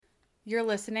You're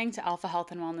listening to Alpha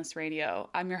Health and Wellness Radio.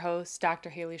 I'm your host, Dr.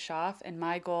 Haley Schaff, and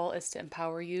my goal is to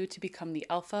empower you to become the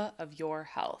alpha of your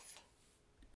health.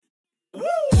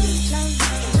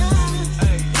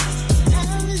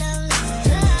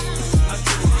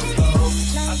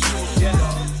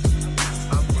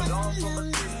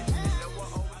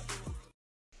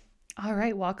 All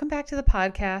right, welcome back to the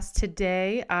podcast.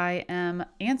 Today I am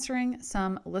answering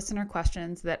some listener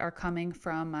questions that are coming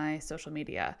from my social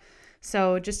media.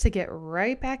 So just to get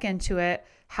right back into it,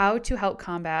 how to help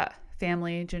combat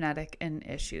family genetic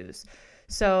issues.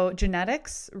 So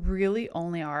genetics really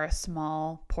only are a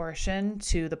small portion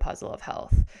to the puzzle of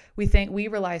health. We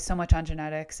rely so much on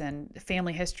genetics, and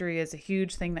family history is a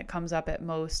huge thing that comes up at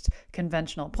most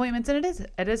conventional appointments. And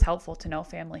it is helpful to know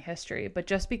family history, but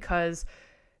just because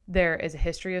there is a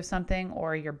history of something,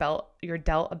 or you're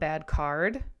dealt a bad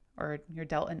card, or you're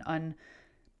dealt an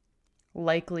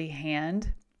unlikely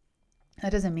hand,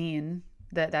 that doesn't mean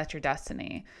that that's your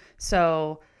destiny.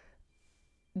 So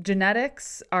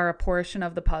genetics are a portion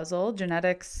of the puzzle.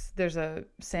 Genetics, there's a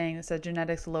saying that says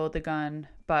genetics load the gun,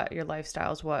 but your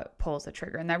lifestyle is what pulls the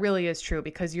trigger. And that really is true,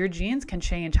 because your genes can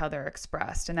change how they're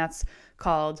expressed. And that's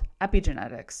called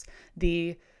epigenetics.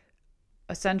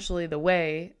 Essentially the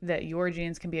way that your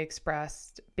genes can be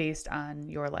expressed based on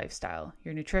your lifestyle,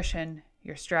 your nutrition,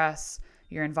 your stress,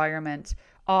 your environment,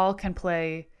 all can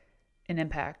play an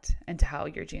impact into how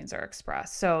your genes are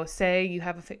expressed. So say you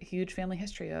have a huge family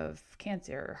history of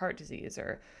cancer or heart disease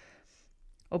or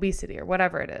obesity or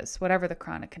whatever it is, whatever the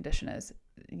chronic condition is,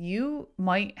 you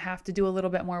might have to do a little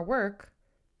bit more work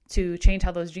to change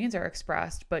how those genes are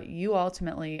expressed, but you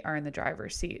ultimately are in the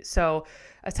driver's seat. So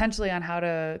essentially on how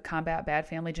to combat bad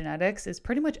family genetics is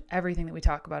pretty much everything that we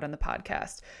talk about on the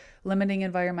podcast. Limiting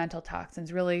environmental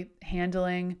toxins, really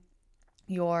handling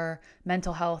your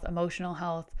mental health, emotional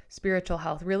health, spiritual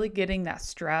health, really getting that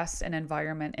stress and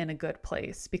environment in a good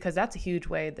place, because that's a huge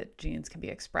way that genes can be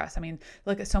expressed. I mean,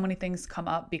 look at so many things come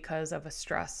up because of a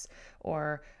stress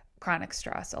or chronic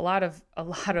stress. A lot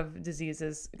of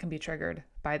diseases can be triggered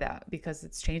by that because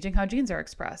it's changing how genes are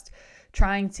expressed.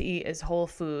 Trying to eat is whole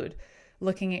food,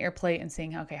 looking at your plate and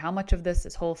seeing, okay, how much of this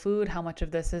is whole food? How much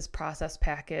of this is processed,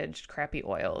 packaged, crappy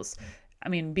oils? I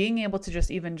mean, being able to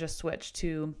just switch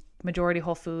to majority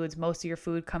whole foods, most of your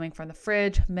food coming from the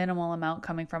fridge, minimal amount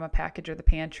coming from a package or the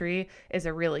pantry is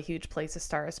a really huge place to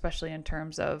start, especially in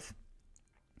terms of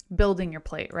building your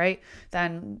plate, right?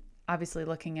 Then obviously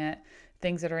looking at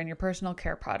things that are in your personal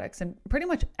care products, and pretty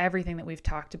much everything that we've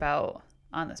talked about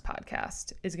on this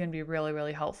podcast is going to be really,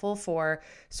 really helpful for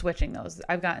switching those.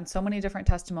 I've gotten so many different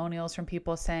testimonials from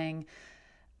people saying,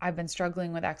 I've been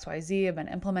struggling with XYZ, I've been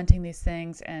implementing these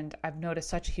things, and I've noticed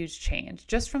such a huge change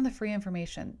just from the free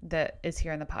information that is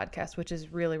here in the podcast, which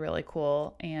is really, really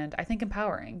cool. And I think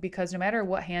empowering, because no matter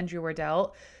what hand you were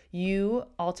dealt, you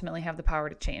ultimately have the power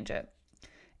to change it.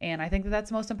 And I think that that's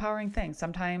the most empowering thing.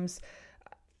 Sometimes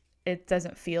it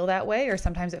doesn't feel that way, or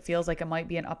sometimes it feels like it might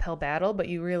be an uphill battle, but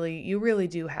you really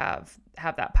do have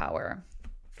that power.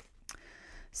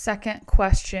 Second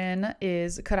question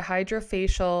is, could a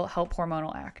hydrofacial help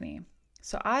hormonal acne?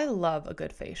 So I love a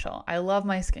good facial. I love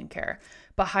my skincare,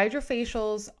 but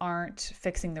hydrofacials aren't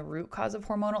fixing the root cause of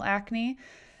hormonal acne.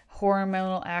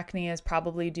 Hormonal acne is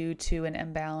probably due to an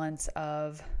imbalance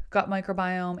of gut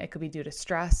microbiome. It could be due to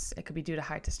stress. It could be due to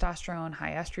high testosterone,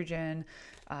 high estrogen,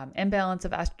 imbalance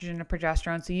of estrogen and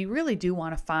progesterone. So you really do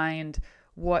want to find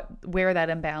where that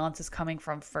imbalance is coming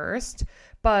from first.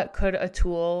 But could a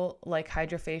tool like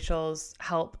hydrofacials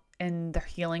help in the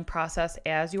healing process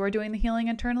as you are doing the healing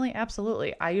internally?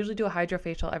 Absolutely. I usually do a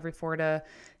hydrofacial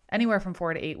anywhere from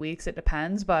 4 to 8 weeks. It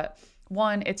depends. But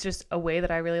one, it's just a way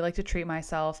that I really like to treat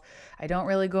myself. I don't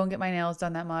really go and get my nails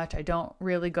done that much. I don't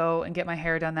really go and get my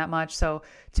hair done that much. So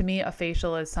to me, a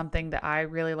facial is something that I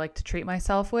really like to treat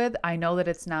myself with. I know that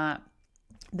it's not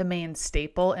the main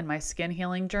staple in my skin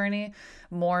healing journey,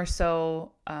 more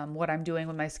so what I'm doing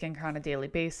with my skincare on a daily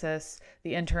basis,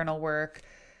 the internal work,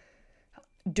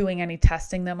 doing any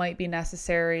testing that might be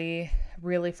necessary,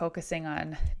 really focusing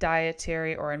on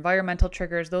dietary or environmental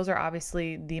triggers. Those are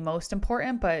obviously the most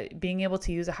important, but being able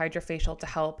to use a hydrofacial to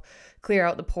help clear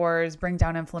out the pores, bring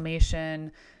down inflammation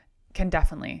can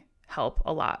definitely help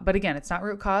a lot. But again, it's not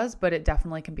root cause, but it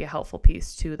definitely can be a helpful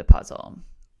piece to the puzzle.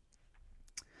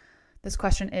 This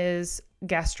question is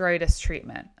gastritis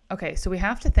treatment. Okay, so we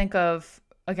have to think of,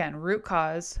 again, root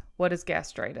cause. What is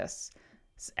gastritis?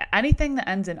 Anything that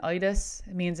ends in itis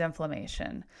means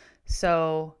inflammation.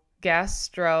 So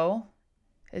gastro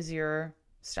is your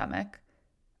stomach.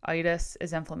 Itis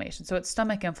is inflammation. So it's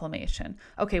stomach inflammation.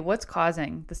 Okay, what's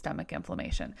causing the stomach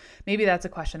inflammation? Maybe that's a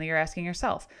question that you're asking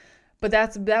yourself. But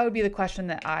that would be the question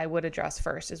that I would address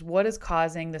first, is what is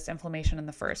causing this inflammation in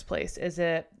the first place? Is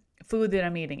it food that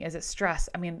I'm eating? Is it stress?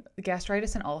 I mean,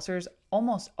 gastritis and ulcers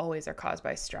almost always are caused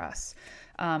by stress.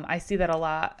 I see that a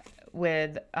lot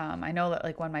with, I know that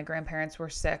like when my grandparents were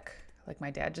sick, like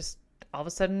my dad just all of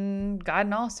a sudden got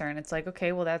an ulcer, and it's like,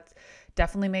 okay, well, that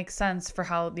definitely makes sense for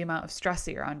how the amount of stress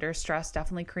that you're under. Stress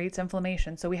definitely creates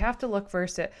inflammation. So we have to look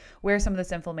first at where some of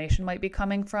this inflammation might be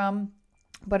coming from.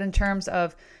 But in terms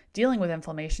of dealing with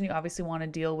inflammation, you obviously want to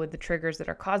deal with the triggers that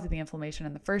are causing the inflammation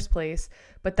in the first place,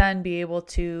 but then be able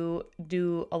to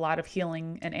do a lot of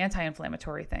healing and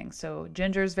anti-inflammatory things. So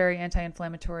ginger is very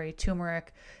anti-inflammatory,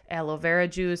 turmeric, aloe vera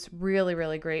juice, really,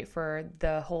 really great for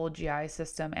the whole GI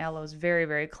system. Aloe is very,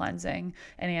 very cleansing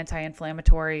and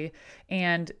anti-inflammatory.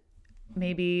 And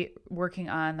maybe working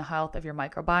on the health of your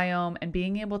microbiome and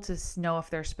being able to know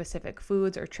if there are specific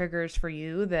foods or triggers for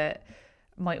you that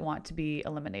might want to be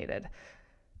eliminated.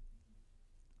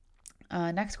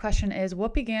 Next question is,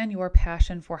 what began your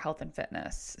passion for health and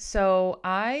fitness? So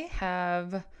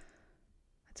that's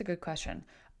a good question.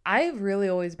 I've really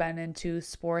always been into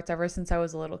sports ever since I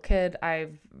was a little kid.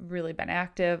 I've really been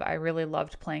active. I really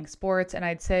loved playing sports. And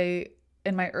I'd say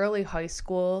in my early high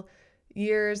school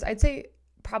years, I'd say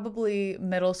probably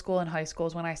middle school and high school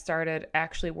is when I started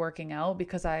actually working out,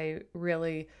 because I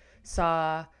really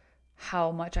saw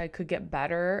how much I could get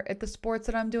better at the sports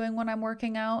that I'm doing when I'm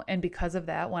working out. And because of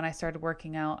that, when I started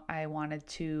working out, I wanted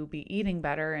to be eating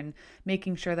better and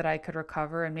making sure that I could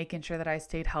recover and making sure that I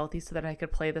stayed healthy so that I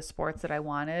could play the sports that I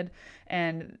wanted.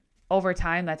 And over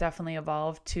time, that definitely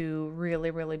evolved to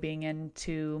really, really being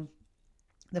into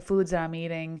the foods that I'm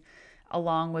eating,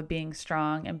 along with being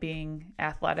strong and being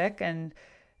athletic. And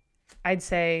I'd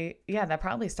say, yeah, that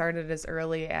probably started as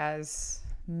early as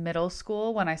middle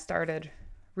school when I started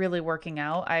really working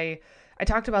out. I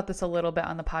talked about this a little bit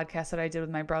on the podcast that I did with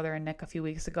my brother and Nick a few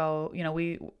weeks ago. You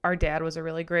know, our dad was a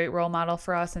really great role model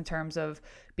for us in terms of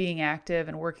being active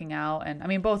and working out. And I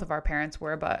mean, both of our parents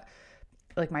were, but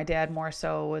like my dad more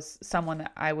so was someone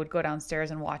that I would go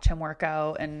downstairs and watch him work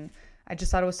out. And I just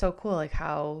thought it was so cool, like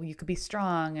how you could be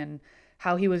strong and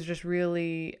how he was just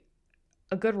really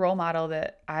a good role model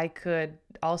that I could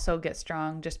also get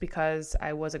strong just because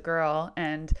I was a girl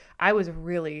and I was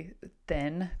really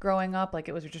thin growing up. Like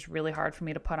it was just really hard for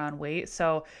me to put on weight.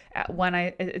 So when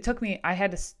it took me,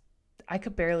 I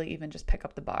could barely even just pick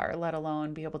up the bar, let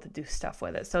alone be able to do stuff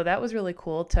with it. So that was really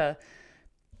cool to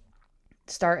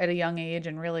start at a young age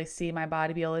and really see my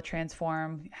body be able to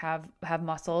transform, have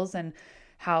muscles, and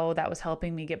how that was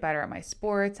helping me get better at my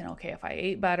sports. And okay, if I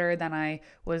ate better, then I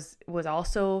was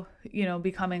also,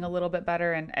 becoming a little bit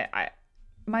better. And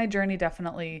my journey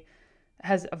definitely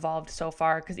has evolved so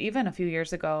far, because even a few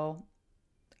years ago,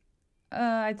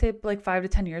 I'd say like 5 to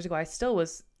 10 years ago, I still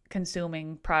was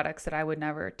consuming products that I would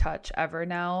never touch ever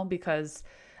now,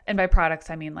 and by products,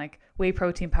 I mean like whey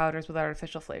protein powders with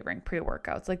artificial flavoring,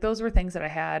 pre-workouts. Like those were things that I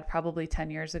had probably 8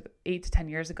 to 10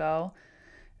 years ago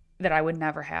that I would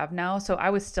never have now. So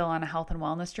I was still on a health and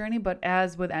wellness journey, but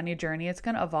as with any journey, it's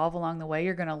going to evolve along the way.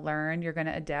 You're going to learn, you're going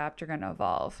to adapt, you're going to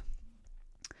evolve.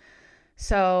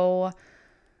 So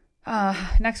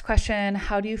next question,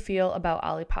 how do you feel about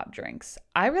Olipop drinks?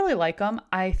 I really like them.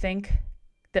 I think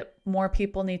that more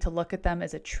people need to look at them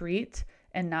as a treat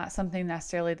and not something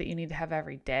necessarily that you need to have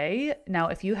every day. Now,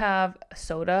 if you have a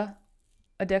soda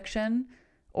addiction,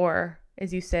 or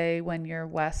as you say when you're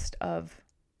west of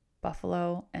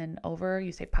Buffalo and over,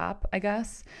 you say pop, I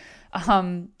guess.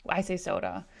 I say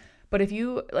soda. But if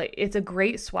you like, it's a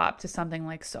great swap to something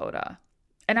like soda.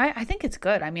 And I think it's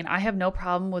good. I mean, I have no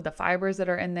problem with the fibers that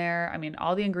are in there. I mean,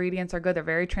 all the ingredients are good. They're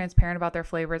very transparent about their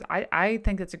flavors. I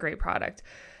think it's a great product.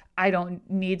 I don't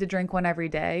need to drink one every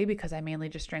day because I mainly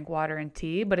just drink water and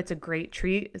tea, but it's a great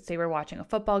treat. Say we're watching a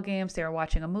football game, say we're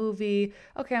watching a movie.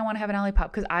 Okay, I want to have an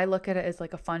Olipop, because I look at it as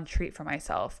like a fun treat for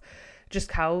myself.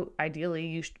 Just how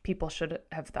ideally people should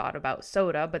have thought about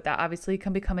soda, but that obviously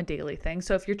can become a daily thing.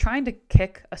 So if you're trying to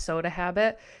kick a soda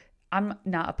habit, I'm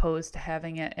not opposed to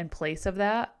having it in place of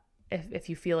that if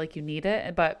you feel like you need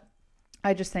it. But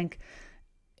I just think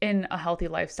in a healthy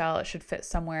lifestyle, it should fit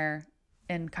somewhere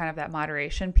in kind of that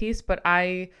moderation piece. But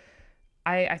I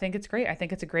think it's great. I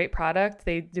think it's a great product.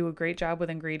 They do a great job with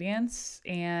ingredients,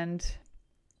 and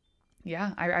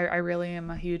yeah, I really am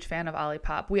a huge fan of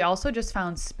Olipop. We also just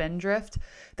found Spindrift.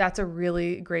 That's a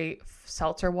really great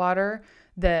seltzer water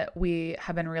that we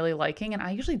have been really liking. And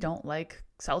I usually don't like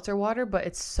seltzer water, but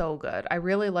it's so good. I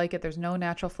really like it. There's no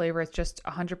natural flavor. It's just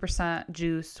 100%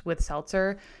 juice with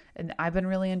seltzer. And I've been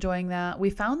really enjoying that.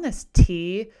 We found this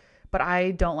tea but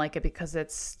I don't like it because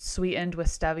it's sweetened with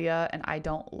stevia, and I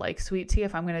don't like sweet tea.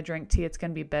 If I'm going to drink tea, it's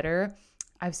going to be bitter.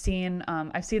 I've seen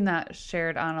that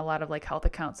shared on a lot of like health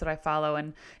accounts that I follow,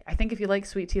 and I think if you like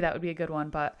sweet tea, that would be a good one.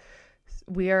 But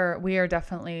we are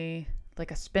definitely like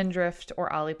a Spindrift or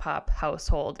Olipop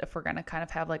household if we're going to kind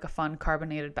of have like a fun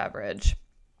carbonated beverage.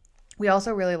 We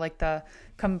also really like the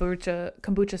kombucha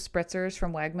spritzers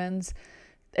from Wegmans.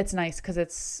 It's nice because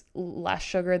it's less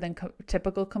sugar than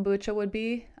typical kombucha would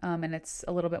be, and it's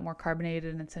a little bit more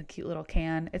carbonated, and it's a cute little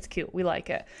can. It's cute. We like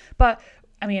it. But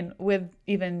I mean, with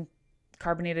even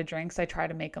carbonated drinks, I try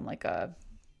to make them like a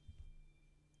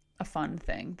fun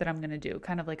thing that I'm going to do,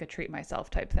 kind of like a treat myself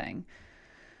type thing.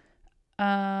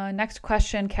 Next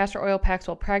question, castor oil packs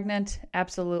while pregnant?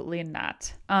 Absolutely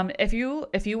not. If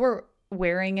you were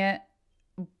wearing it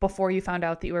before you found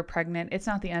out that you were pregnant, it's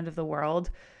not the end of the world,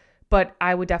 but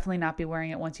I would definitely not be wearing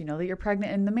it once you know that you're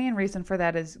pregnant. And the main reason for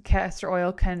that is castor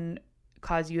oil can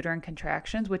cause uterine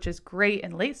contractions, which is great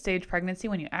in late stage pregnancy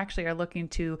when you actually are looking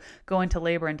to go into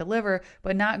labor and deliver,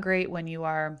 but not great when you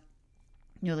are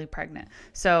newly pregnant.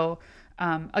 So,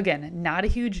 again, not a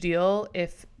huge deal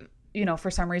if,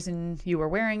 for some reason you were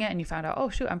wearing it and you found out, oh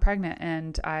shoot, I'm pregnant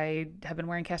and I have been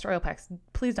wearing castor oil packs.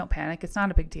 Please don't panic. It's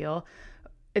not a big deal.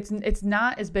 It's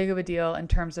not as big of a deal in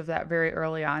terms of that very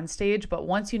early on stage, but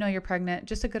once you know you're pregnant,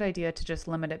 just a good idea to just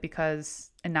limit it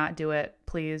and not do it,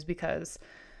 please, because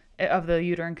of the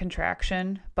uterine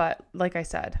contraction. But like I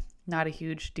said, not a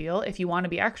huge deal. If you want to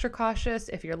be extra cautious,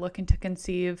 if you're looking to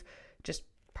conceive, just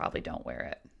probably don't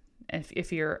wear it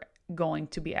if you're going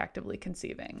to be actively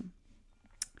conceiving.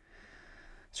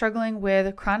 Struggling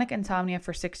with chronic insomnia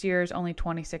for 6 years, only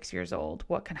 26 years old.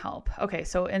 What can help? Okay,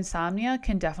 so insomnia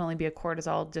can definitely be a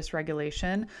cortisol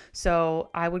dysregulation. So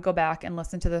I would go back and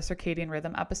listen to the circadian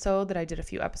rhythm episode that I did a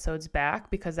few episodes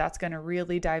back, because that's going to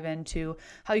really dive into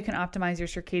how you can optimize your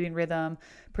circadian rhythm,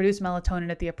 produce melatonin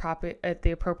at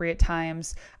the appropriate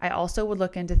times. I also would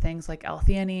look into things like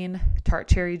L-theanine, tart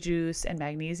cherry juice, and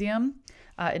magnesium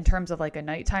in terms of like a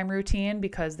nighttime routine,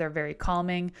 because they're very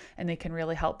calming and they can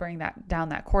really help bring down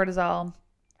that cortisol.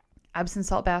 Epsom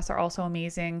salt baths are also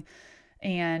amazing,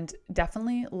 and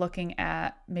definitely looking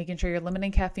at making sure you're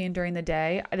limiting caffeine during the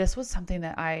day. This was something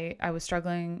that I was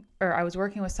struggling, or I was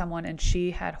working with someone and she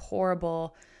had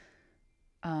horrible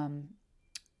insomnia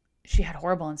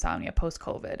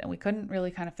post-COVID, and we couldn't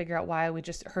really kind of figure out why.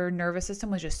 Her nervous system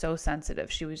was just so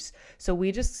sensitive. So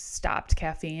we just stopped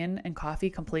caffeine and coffee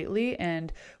completely,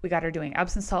 and we got her doing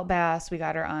Epsom salt baths. We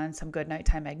got her on some good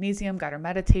nighttime magnesium, got her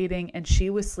meditating, and she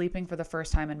was sleeping for the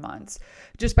first time in months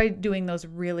just by doing those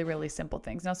really, really simple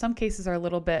things. Now, some cases are a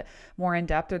little bit more in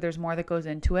depth, or there's more that goes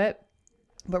into it.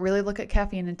 But really look at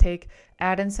caffeine intake,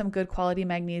 add in some good quality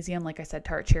magnesium. Like I said,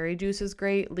 tart cherry juice is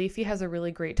great. Leafy has a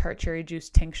really great tart cherry juice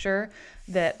tincture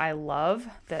that I love,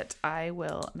 that I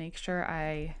will make sure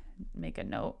I make a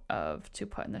note of to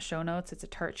put in the show notes. It's a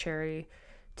tart cherry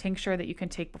tincture that you can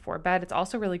take before bed. It's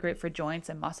also really great for joints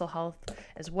and muscle health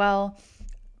as well.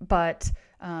 But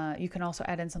you can also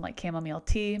add in some like chamomile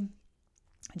tea.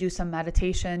 Do some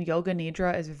meditation. Yoga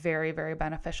Nidra is very, very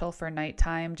beneficial for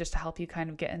nighttime, just to help you kind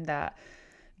of get in that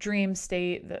dream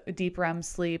state. The deep REM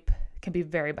sleep can be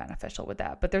very beneficial with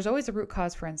that. But there's always a root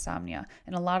cause for insomnia,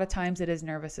 and a lot of times it is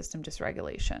nervous system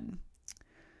dysregulation.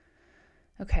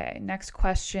 Okay, next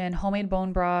question. Homemade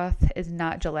bone broth is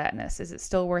not gelatinous. Is it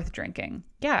still worth drinking?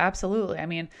 Yeah, absolutely. I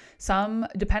mean,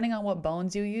 depending on what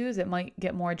bones you use, it might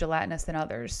get more gelatinous than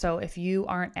others. So if you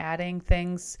aren't adding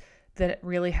things that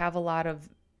really have a lot of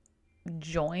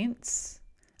joints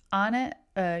on it,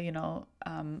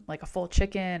 like a full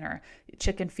chicken or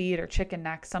chicken feet or chicken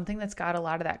neck, something that's got a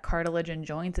lot of that cartilage and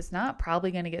joints, it's not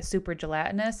probably going to get super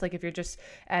gelatinous. Like if you're just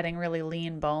adding really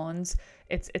lean bones,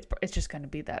 it's just going to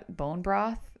be that bone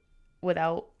broth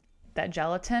without that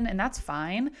gelatin, and that's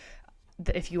fine.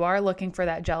 If you are looking for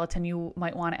that gelatin, you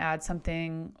might want to add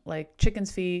something like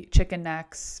chicken's feet, chicken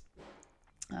necks,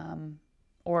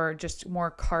 or just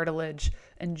more cartilage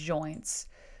and joints,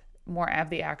 more of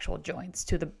the actual joints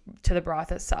to the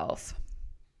broth itself.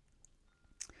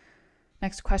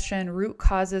 Next question, root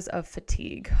causes of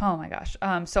fatigue. Oh my gosh.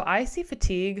 So I see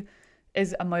fatigue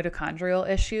is a mitochondrial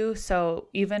issue. So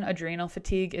even adrenal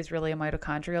fatigue is really a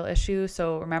mitochondrial issue.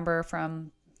 So remember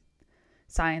from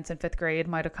science in 5th grade,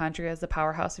 mitochondria is the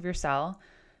powerhouse of your cell.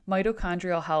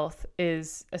 Mitochondrial health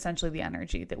is essentially the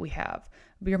energy that we have.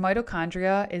 Your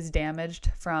mitochondria is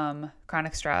damaged from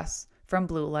chronic stress, from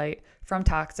blue light, from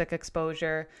toxic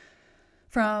exposure,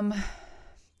 from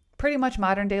pretty much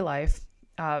modern day life.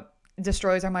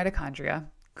 Destroys our mitochondria.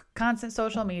 Constant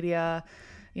social media,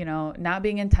 not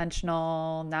being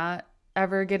intentional, not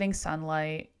ever getting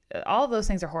sunlight, all of those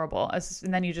things are horrible.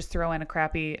 And then you just throw in a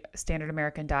crappy standard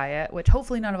American diet, which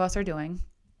hopefully none of us are doing.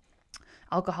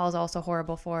 Alcohol is also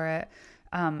horrible for it.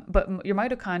 But your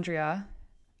mitochondria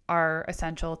are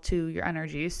essential to your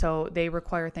energy. So they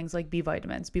require things like B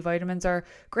vitamins. B vitamins are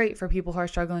great for people who are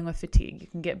struggling with fatigue. You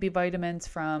can get B vitamins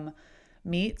from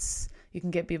meats. You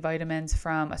can get B vitamins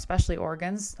from especially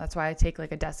organs. That's why I take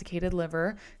like a desiccated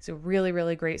liver. It's a really,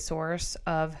 really great source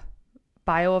of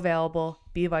bioavailable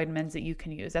B vitamins that you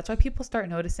can use. That's why people start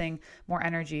noticing more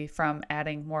energy from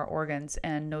adding more organs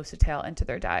and nose-to-tail into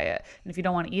their diet. And if you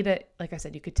don't want to eat it, like I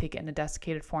said, you could take it in a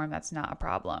desiccated form. That's not a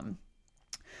problem.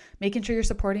 Making sure you're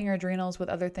supporting your adrenals with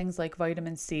other things like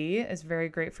vitamin C is very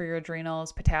great for your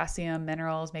adrenals, potassium,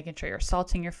 minerals, making sure you're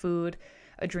salting your food.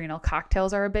 Adrenal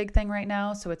cocktails are a big thing right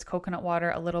now. So it's coconut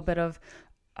water, a little bit of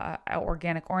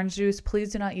organic orange juice.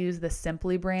 Please do not use the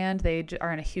Simply brand. They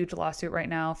are in a huge lawsuit right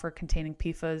now for containing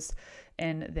PFAS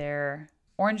in their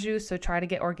orange juice. So try to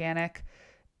get organic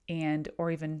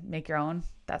or even make your own.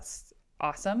 That's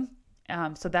awesome.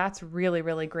 So that's really,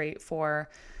 really great for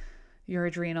your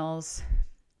adrenals.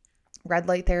 Red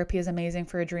light therapy is amazing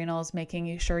for adrenals,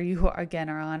 making sure you, again,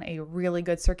 are on a really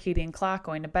good circadian clock,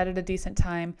 going to bed at a decent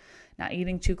time, not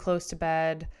eating too close to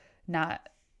bed, not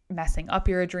messing up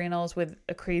your adrenals with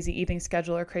a crazy eating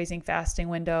schedule or crazy fasting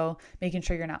window, making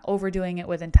sure you're not overdoing it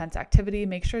with intense activity,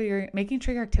 making sure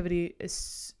your activity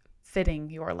is fitting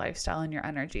your lifestyle and your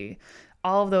energy.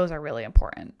 All of those are really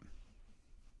important.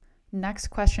 Next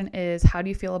question is, how do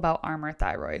you feel about Armour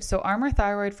thyroid? So Armour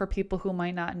thyroid, for people who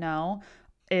might not know,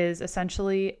 is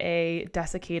essentially a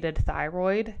desiccated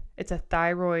thyroid. It's a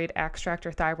thyroid extract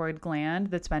or thyroid gland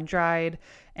that's been dried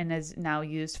and is now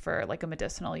used for like a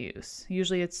medicinal use.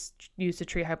 Usually it's used to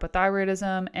treat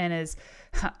hypothyroidism and is,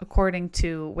 according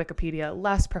to Wikipedia,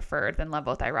 less preferred than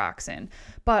levothyroxine.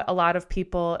 But a lot of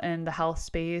people in the health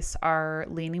space are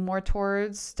leaning more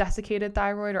towards desiccated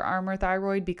thyroid or Armour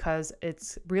thyroid because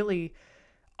it's really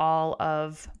all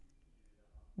of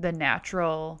the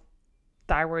natural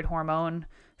thyroid hormone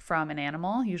from an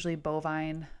animal, usually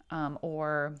bovine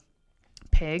or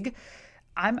pig.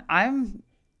 I'm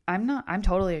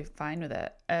totally fine with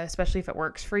it, especially if it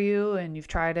works for you and you've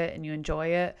tried it and you enjoy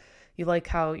it. You like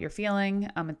how you're feeling.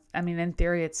 I mean, in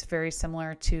theory, it's very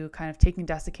similar to kind of taking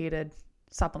desiccated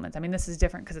supplements. I mean, this is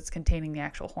different because it's containing the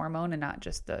actual hormone and not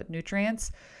just the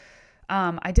nutrients.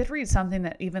 I did read something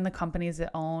that even the companies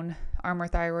that own Armour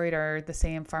thyroid are the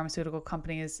same pharmaceutical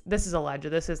companies. This is alleged.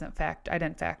 This isn't fact. I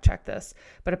didn't fact check this,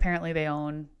 but apparently they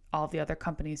own all the other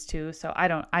companies too. So I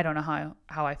don't know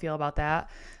how I feel about that.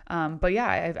 But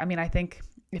yeah, I mean, I think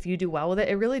if you do well with it,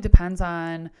 it really depends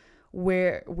on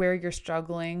where you're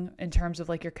struggling in terms of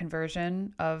like your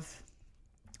conversion of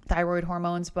thyroid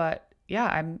hormones. But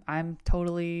yeah, I'm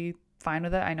totally fine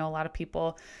with it. I know a lot of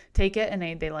people take it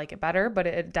and they like it better, but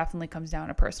it definitely comes down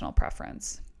to personal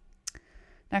preference.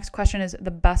 Next question is the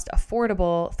best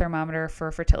affordable thermometer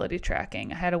for fertility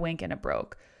tracking. I had a wink and it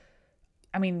broke.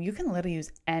 I mean, you can literally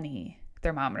use any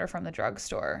thermometer from the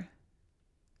drugstore.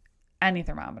 Any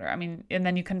thermometer. I mean, and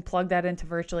then you can plug that into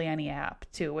virtually any app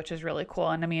too, which is really cool.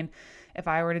 And I mean, if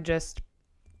I were to just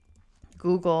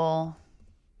Google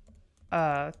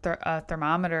a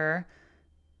thermometer,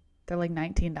 they're like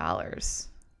 $19.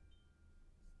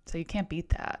 So you can't beat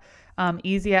that.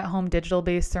 Easy at home digital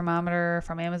based thermometer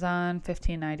from Amazon,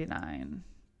 $15.99.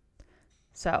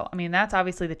 So, I mean, that's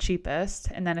obviously the cheapest.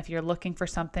 And then if you're looking for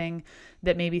something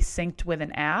that maybe synced with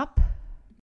an app,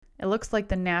 it looks like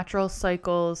the Natural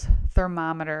Cycles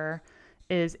thermometer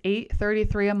is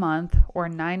 $8.33 a month or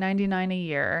 $9.99 a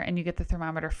year, and you get the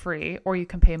thermometer free, or you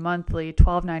can pay monthly,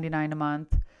 $12.99 a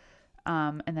month.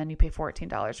 And then you pay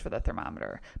 $14 for the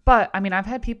thermometer. But I mean, I've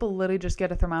had people literally just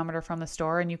get a thermometer from the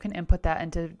store, and you can input that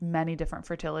into many different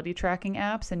fertility tracking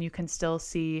apps, and you can still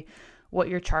see what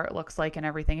your chart looks like and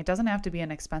everything. It doesn't have to be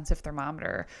an expensive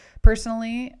thermometer.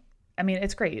 Personally, I mean,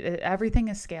 it's great. Everything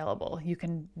is scalable. You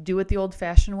can do it the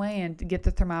old-fashioned way and get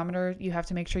the thermometer. You have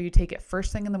to make sure you take it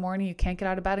first thing in the morning. You can't get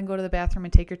out of bed and go to the bathroom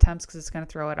and take your temps because it's going to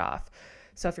throw it off.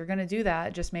 So if you're going to do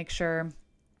that, just make sure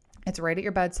it's right at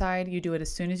your bedside. You do it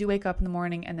as soon as you wake up in the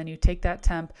morning, and then you take that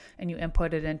temp and you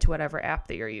input it into whatever app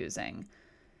that you're using.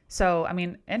 So, I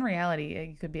mean, in reality,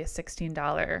 it could be a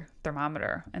 $16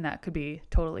 thermometer, and that could be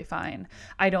totally fine.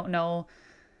 I don't know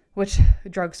which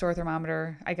drugstore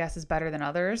thermometer, I guess, is better than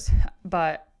others,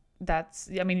 but you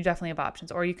definitely have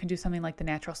options. Or you can do something like the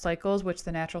Natural Cycles, which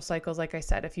the Natural Cycles, like I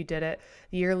said, if you did it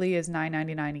yearly, is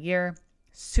 $9.99 a year.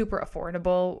 Super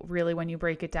affordable, really, when you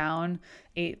break it down,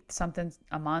 $8 something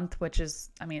a month, which is,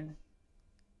 I mean,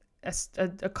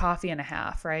 a coffee and a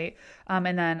half, right?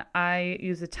 And then I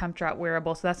use a Temp Drop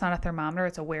wearable. So that's not a thermometer,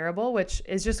 it's a wearable, which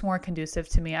is just more conducive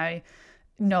to me. I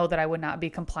know that I would not be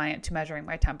compliant to measuring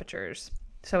my temperatures.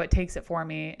 So it takes it for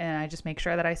me, and I just make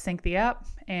sure that I sync the app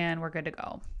and we're good to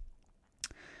go.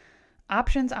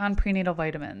 Options on prenatal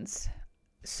vitamins.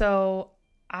 So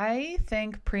I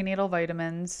think prenatal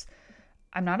vitamins,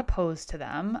 I'm not opposed to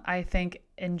them. I think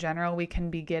in general, we can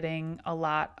be getting a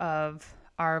lot of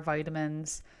our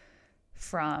vitamins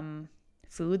from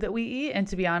food that we eat. And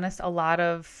to be honest, a lot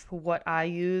of what I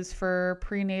use for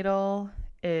prenatal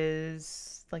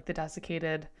is like the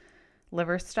desiccated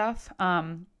liver stuff.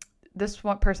 This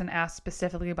one person asked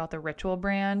specifically about the Ritual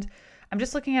brand. I'm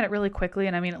just looking at it really quickly,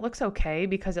 and I mean, it looks okay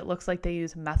because it looks like they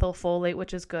use methylfolate,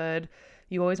 which is good.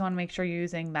 You always want to make sure you're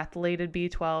using methylated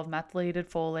B12, methylated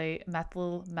folate,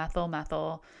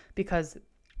 methyl, because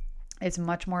it's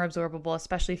much more absorbable,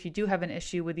 especially if you do have an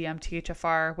issue with the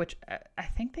MTHFR, which I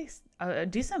think a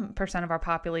decent percent of our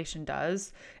population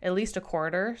does, at least a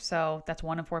quarter. So that's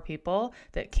 1 in 4 people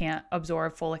that can't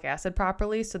absorb folic acid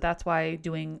properly. So that's why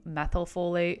doing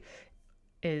methylfolate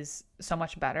is so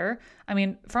much better. I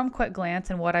mean, from quick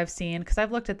glance and what I've seen, because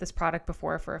I've looked at this product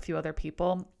before for a few other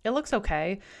people, it looks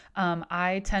okay.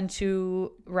 I tend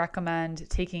to recommend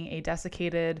taking a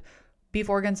desiccated beef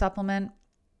organ supplement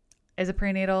as a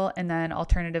prenatal. And then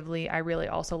alternatively, I really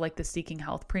also like the Seeking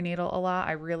Health prenatal a lot.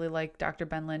 I really like Dr.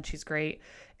 Ben Lynch. He's great.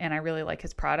 And I really like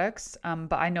his products.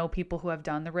 But I know people who have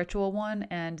done the Ritual one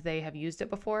and they have used it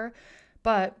before.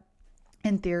 But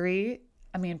in theory,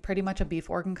 I mean, pretty much a beef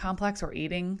organ complex or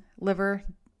eating liver,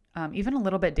 even a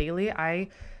little bit daily. I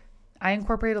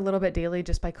incorporate a little bit daily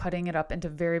just by cutting it up into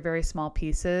very, very small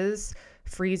pieces,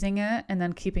 freezing it, and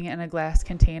then keeping it in a glass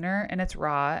container. And it's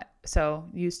raw, so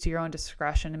use to your own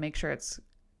discretion to make sure it's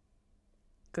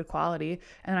good quality.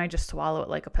 And I just swallow it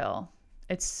like a pill.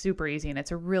 It's super easy, and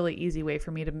it's a really easy way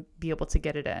for me to be able to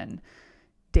get it in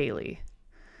daily.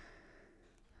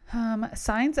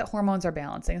 Signs that hormones are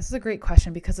balancing. This is a great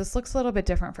question because this looks a little bit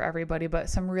different for everybody, but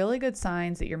some really good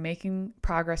signs that you're making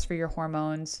progress for your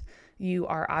hormones. You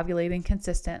are ovulating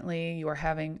consistently. You are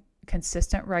having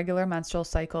consistent regular menstrual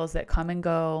cycles that come and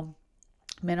go.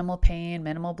 Minimal pain,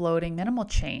 minimal bloating, minimal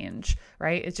change,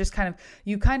 right? It's just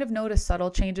you kind of notice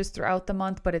subtle changes throughout the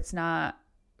month, but it's not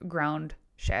ground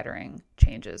shattering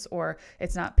changes, or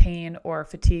it's not pain or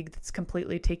fatigue that's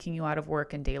completely taking you out of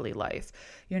work and daily life.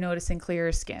 You're noticing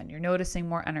clearer skin. You're noticing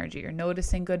more energy. You're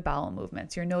noticing good bowel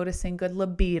movements. You're noticing good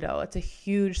libido. It's a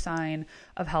huge sign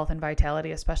of health and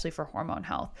vitality, especially for hormone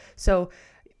health. So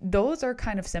those are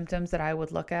kind of symptoms that I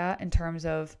would look at in terms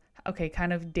of, okay,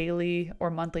 kind of daily or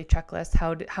monthly checklist.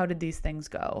 How did these things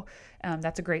go?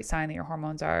 That's a great sign that your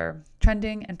hormones are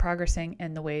trending and progressing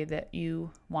in the way that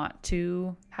you want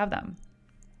to have them.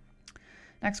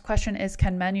 Next question is,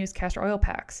 can men use castor oil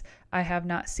packs? I have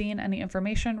not seen any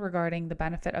information regarding the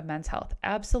benefit of men's health.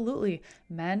 Absolutely.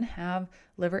 Men have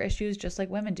liver issues just like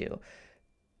women do,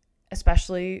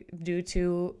 especially due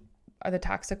to the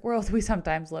toxic world we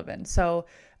sometimes live in. So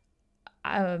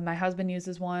my husband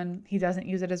uses one. He doesn't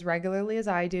use it as regularly as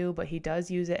I do, but he does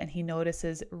use it, and he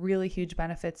notices really huge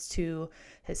benefits to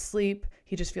his sleep.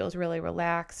 He just feels really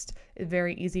relaxed. It's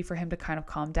very easy for him to kind of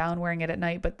calm down wearing it at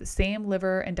night, but the same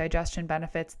liver and digestion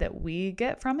benefits that we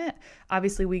get from it,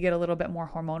 obviously we get a little bit more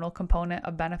hormonal component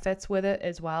of benefits with it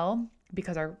as well,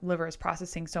 because our liver is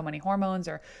processing so many hormones.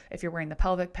 Or if you're wearing the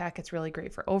pelvic pack, it's really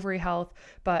great for ovary health,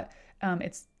 but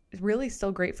it's really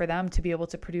still great for them to be able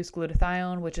to produce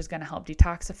glutathione, which is going to help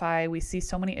detoxify. We see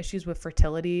so many issues with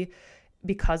fertility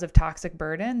because of toxic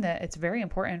burden that it's very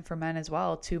important for men as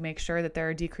well to make sure that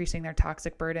they're decreasing their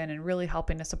toxic burden and really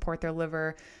helping to support their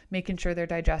liver, making sure their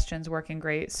digestion's working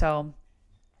great. So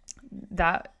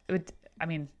I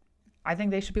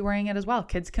think they should be wearing it as well.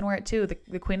 Kids can wear it too.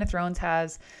 The Queen of Thrones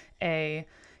has a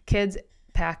kids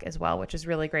pack as well, which is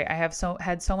really great. I have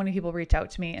had so many people reach out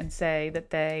to me and say that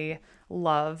that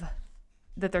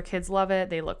their kids love it.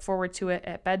 They look forward to it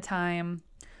at bedtime.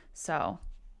 So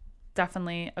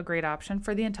definitely a great option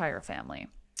for the entire family.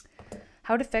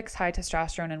 How to fix high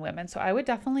testosterone in women. So I would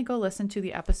definitely go listen to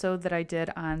the episode that I did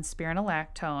on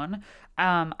spironolactone.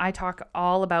 I talk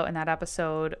all about in that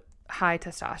episode high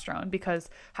testosterone, because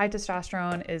high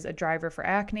testosterone is a driver for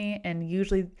acne, and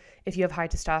usually if you have high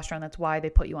testosterone, that's why they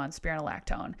put you on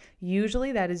spironolactone.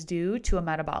 Usually that is due to a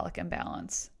metabolic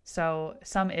imbalance, so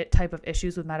some type of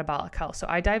issues with metabolic health. So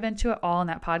I dive into it all in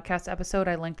that podcast episode.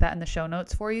 I linked that in the show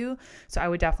notes for you, so I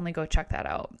would definitely go check that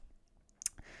out.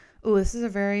 Ooh, this is a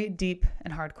very deep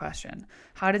and hard question.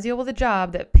 How to deal with a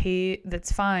job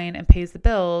that's fine and pays the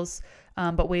bills,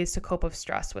 but ways to cope with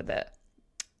stress with it.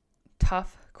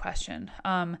 Tough question.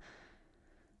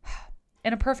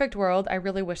 In a perfect world, I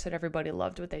really wish that everybody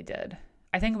loved what they did.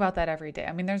 I think about that every day.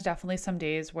 I mean, there's definitely some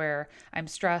days where I'm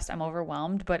stressed, I'm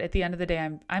overwhelmed, but at the end of the day,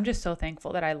 I'm just so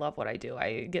thankful that I love what I do.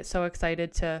 I get so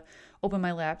excited to open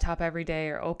my laptop every day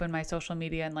or open my social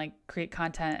media and like create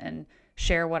content and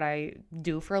share what I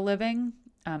do for a living,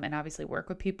 and obviously work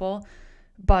with people.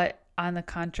 But on the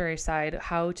contrary side,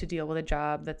 how to deal with a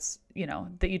job that's,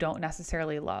 that you don't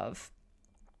necessarily love.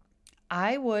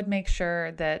 I would make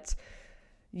sure that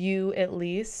you at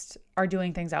least are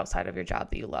doing things outside of your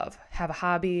job that you love. Have a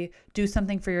hobby, do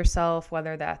something for yourself,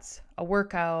 whether that's a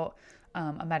workout,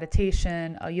 a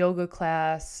meditation, a yoga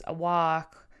class, a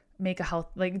walk,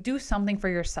 do something for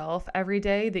yourself every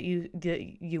day that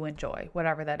you enjoy,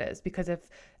 whatever that is. Because if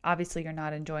obviously you're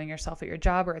not enjoying yourself at your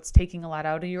job, or it's taking a lot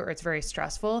out of you, or it's very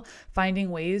stressful, finding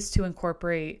ways to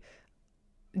incorporate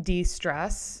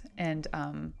de-stress and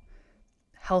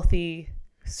healthy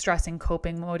stress and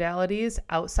coping modalities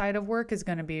outside of work is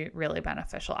going to be really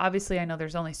beneficial. Obviously, I know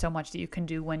there's only so much that you can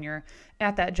do when you're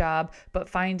at that job, but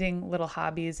finding little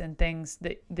hobbies and things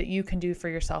that you can do for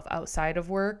yourself outside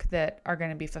of work that are going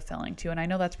to be fulfilling to you. And I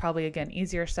know that's probably, again,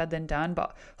 easier said than done,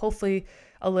 but hopefully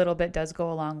a little bit does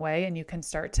go a long way, and you can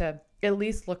start to at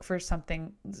least look for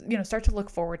something, start to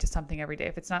look forward to something every day.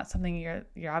 If it's not something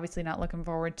you're obviously not looking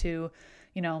forward to,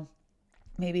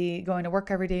 maybe going to work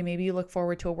every day, maybe you look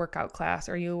forward to a workout class,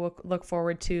 or you look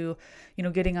forward to,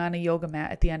 getting on a yoga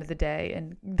mat at the end of the day.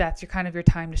 And that's your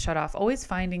time to shut off. Always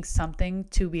finding something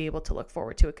to be able to look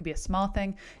forward to. It could be a small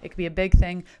thing, it could be a big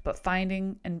thing, but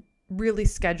finding and really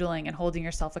scheduling and holding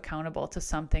yourself accountable to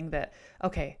something that,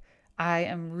 okay, I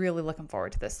am really looking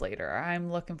forward to this later. Or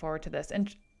I'm looking forward to this.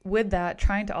 And with that,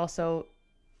 trying to also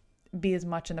be as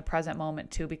much in the present moment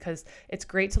too, because it's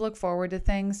great to look forward to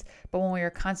things, but when we are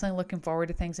constantly looking forward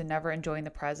to things and never enjoying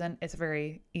the present, it's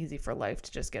very easy for life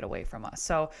to just get away from us.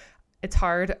 So it's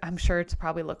hard, I'm sure, to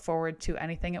probably look forward to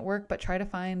anything at work, but try to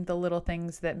find the little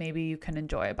things that maybe you can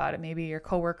enjoy about it. Maybe your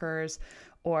coworkers,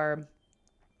 or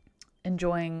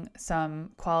enjoying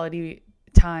some quality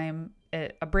time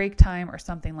at a break time or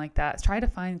something like that. Try to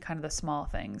find kind of the small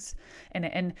things.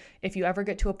 And if you ever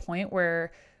get to a point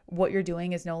where what you're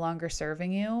doing is no longer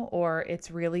serving you, or it's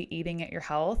really eating at your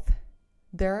health,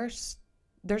 there's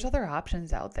other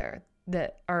options out there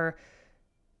that are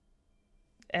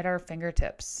at our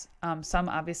fingertips. Some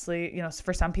obviously,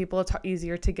 for some people it's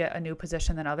easier to get a new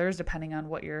position than others, depending on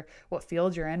what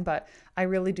field you're in. But I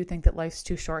really do think that life's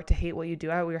too short to hate what you do.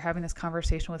 We were having this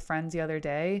conversation with friends the other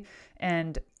day,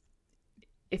 and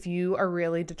if you are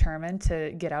really determined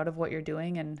to get out of what you're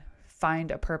doing and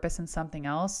find a purpose in something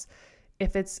else,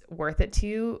 if it's worth it to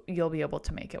you, you'll be able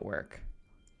to make it work.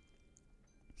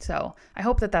 So I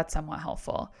hope that that's somewhat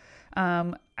helpful.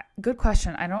 Good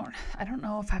question. I don't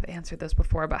know if I've answered this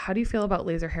before, but how do you feel about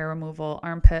laser hair removal,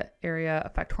 armpit area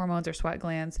affect hormones or sweat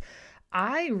glands?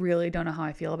 I really don't know how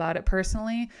I feel about it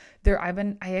personally.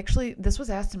 This was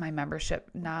asked in my membership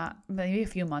maybe a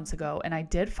few months ago, and I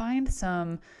did find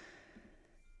some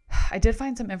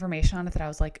information on it that I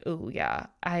was like, oh yeah,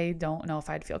 I don't know if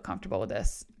I'd feel comfortable with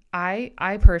this.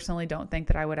 I personally don't think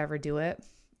that I would ever do it,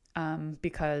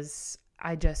 because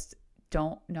I just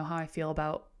don't know how I feel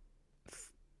about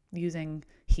using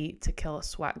heat to kill a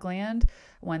sweat gland,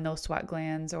 when those sweat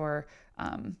glands or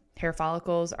hair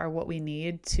follicles are what we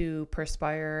need to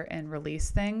perspire and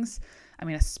release things. I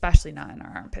mean, especially not in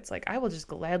our armpits. Like, I will just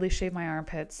gladly shave my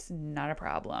armpits, not a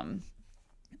problem.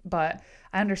 But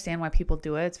I understand why people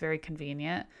do it. It's very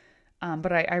convenient.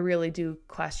 But I really do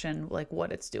question like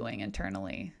what it's doing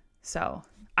internally. So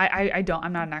I'm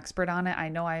not an expert on it. I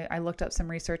know I looked up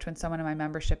some research when someone in my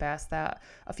membership asked that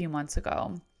a few months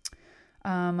ago.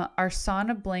 Are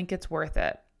sauna blankets worth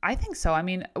it? I think so. I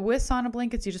mean, with sauna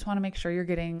blankets, you just want to make sure you're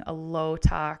getting a low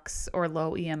tox or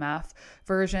low EMF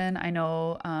version. I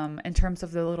know in terms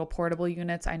of the little portable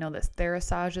units, I know that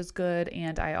Therasage is good.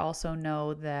 And I also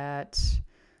know that,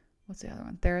 what's the other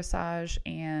one? Therasage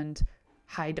and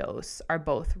High Dose are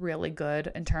both really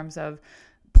good in terms of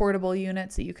portable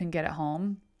units that you can get at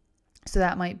home. So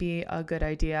that might be a good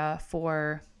idea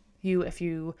for you if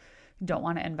you don't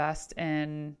want to invest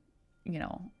in,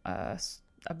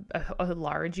 a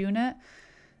large unit.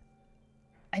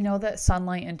 I know that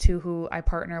Sunlight and Two, who I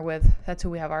partner with, that's who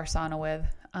we have our sauna with.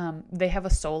 They have a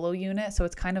solo unit. So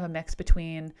it's kind of a mix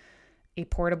between a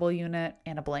portable unit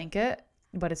and a blanket,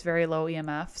 but it's very low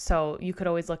EMF. So you could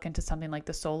always look into something like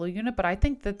the solo unit, but I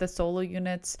think that the solo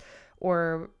units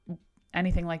or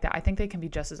anything like that, I think they can be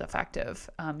just as effective,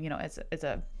 as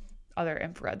a other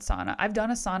infrared sauna. I've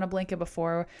done a sauna blanket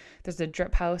before. There's a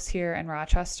drip house here in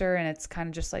Rochester, and it's kind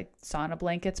of just like sauna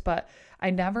blankets, but I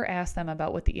never asked them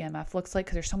about what the EMF looks like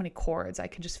because there's so many cords. I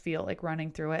can just feel like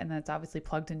running through it, and then it's obviously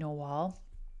plugged into a wall.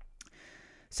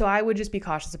 So I would just be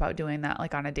cautious about doing that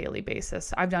like on a daily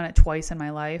basis. I've done it twice in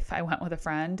my life. I went with a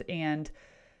friend, and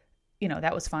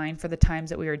that was fine for the times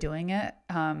that we were doing it.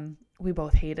 We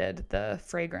both hated the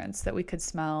fragrance that we could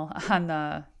smell on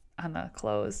the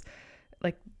clothes,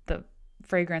 like the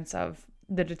fragrance of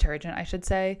the detergent, I should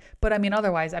say. But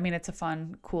otherwise, it's a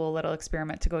fun, cool little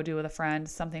experiment to go do with a friend,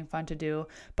 something fun to do.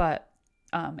 But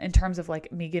in terms of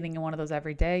like me getting in one of those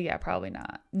every day, yeah, probably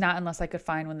not. Not unless I could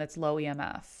find one that's low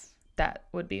EMF. That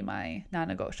would be my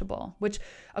non-negotiable, which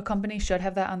a company should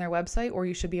have that on their website, or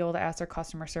you should be able to ask their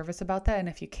customer service about that. And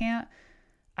if you can't,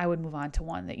 I would move on to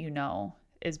one that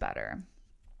is better.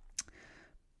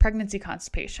 Pregnancy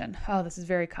constipation. Oh, this is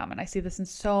very common. I see this in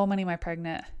so many of my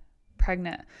pregnant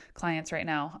clients right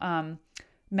now.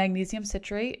 Magnesium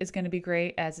citrate is going to be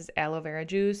great, as is aloe vera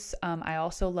juice. I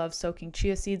also love soaking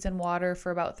chia seeds in water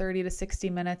for about 30 to 60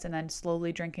 minutes and then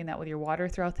slowly drinking that with your water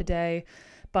throughout the day.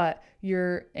 But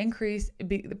the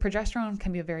progesterone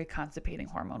can be a very constipating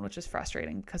hormone, which is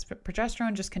frustrating because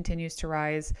progesterone just continues to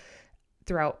rise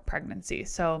throughout pregnancy.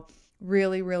 So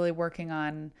really, really working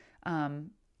on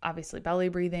obviously belly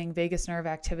breathing, vagus nerve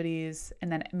activities,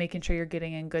 and then making sure you're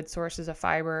getting in good sources of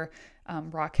fiber.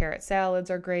 Raw carrot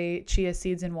salads are great. Chia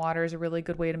seeds in water is a really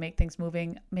good way to make things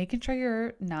moving. Making sure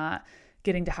you're not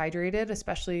getting dehydrated,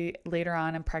 especially later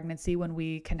on in pregnancy when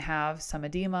we can have some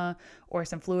edema or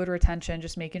some fluid retention.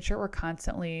 Just making sure we're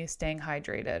constantly staying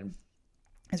hydrated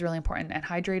is really important. And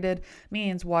hydrated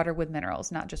means water with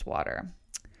minerals, not just water.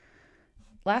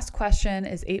 Last question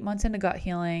is 8 months into gut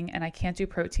healing and I can't do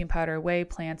protein powder, whey,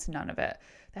 plants, none of it.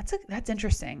 That's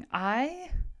interesting.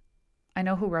 I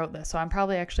know who wrote this, so I'm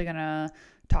probably actually going to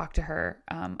talk to her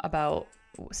about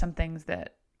some things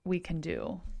that we can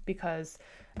do because,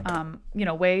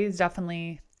 whey is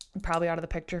definitely probably out of the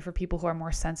picture for people who are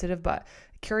more sensitive, but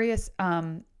curious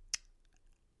if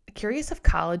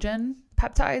collagen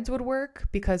peptides would work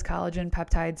because collagen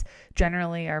peptides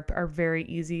generally are very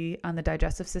easy on the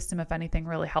digestive system, if anything,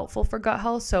 really helpful for gut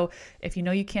health. So if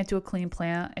you can't do a clean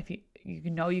plant, if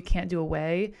you can't do a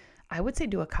whey, I would say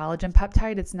do a collagen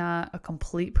peptide. It's not a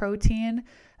complete protein,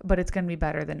 but it's going to be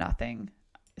better than nothing.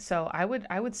 So I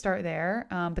would start there.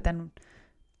 But then,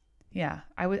 yeah,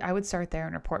 I would start there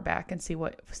and report back and see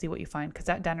what you find, because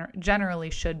that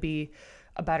generally should be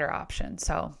a better option.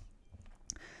 So,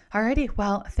 alrighty.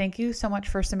 Well, thank you so much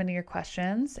for submitting your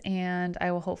questions, and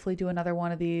I will hopefully do another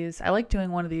one of these. I like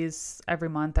doing one of these every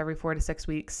month, every 4 to 6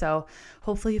 weeks. So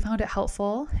hopefully you found it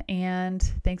helpful, and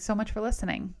thanks so much for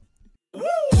listening.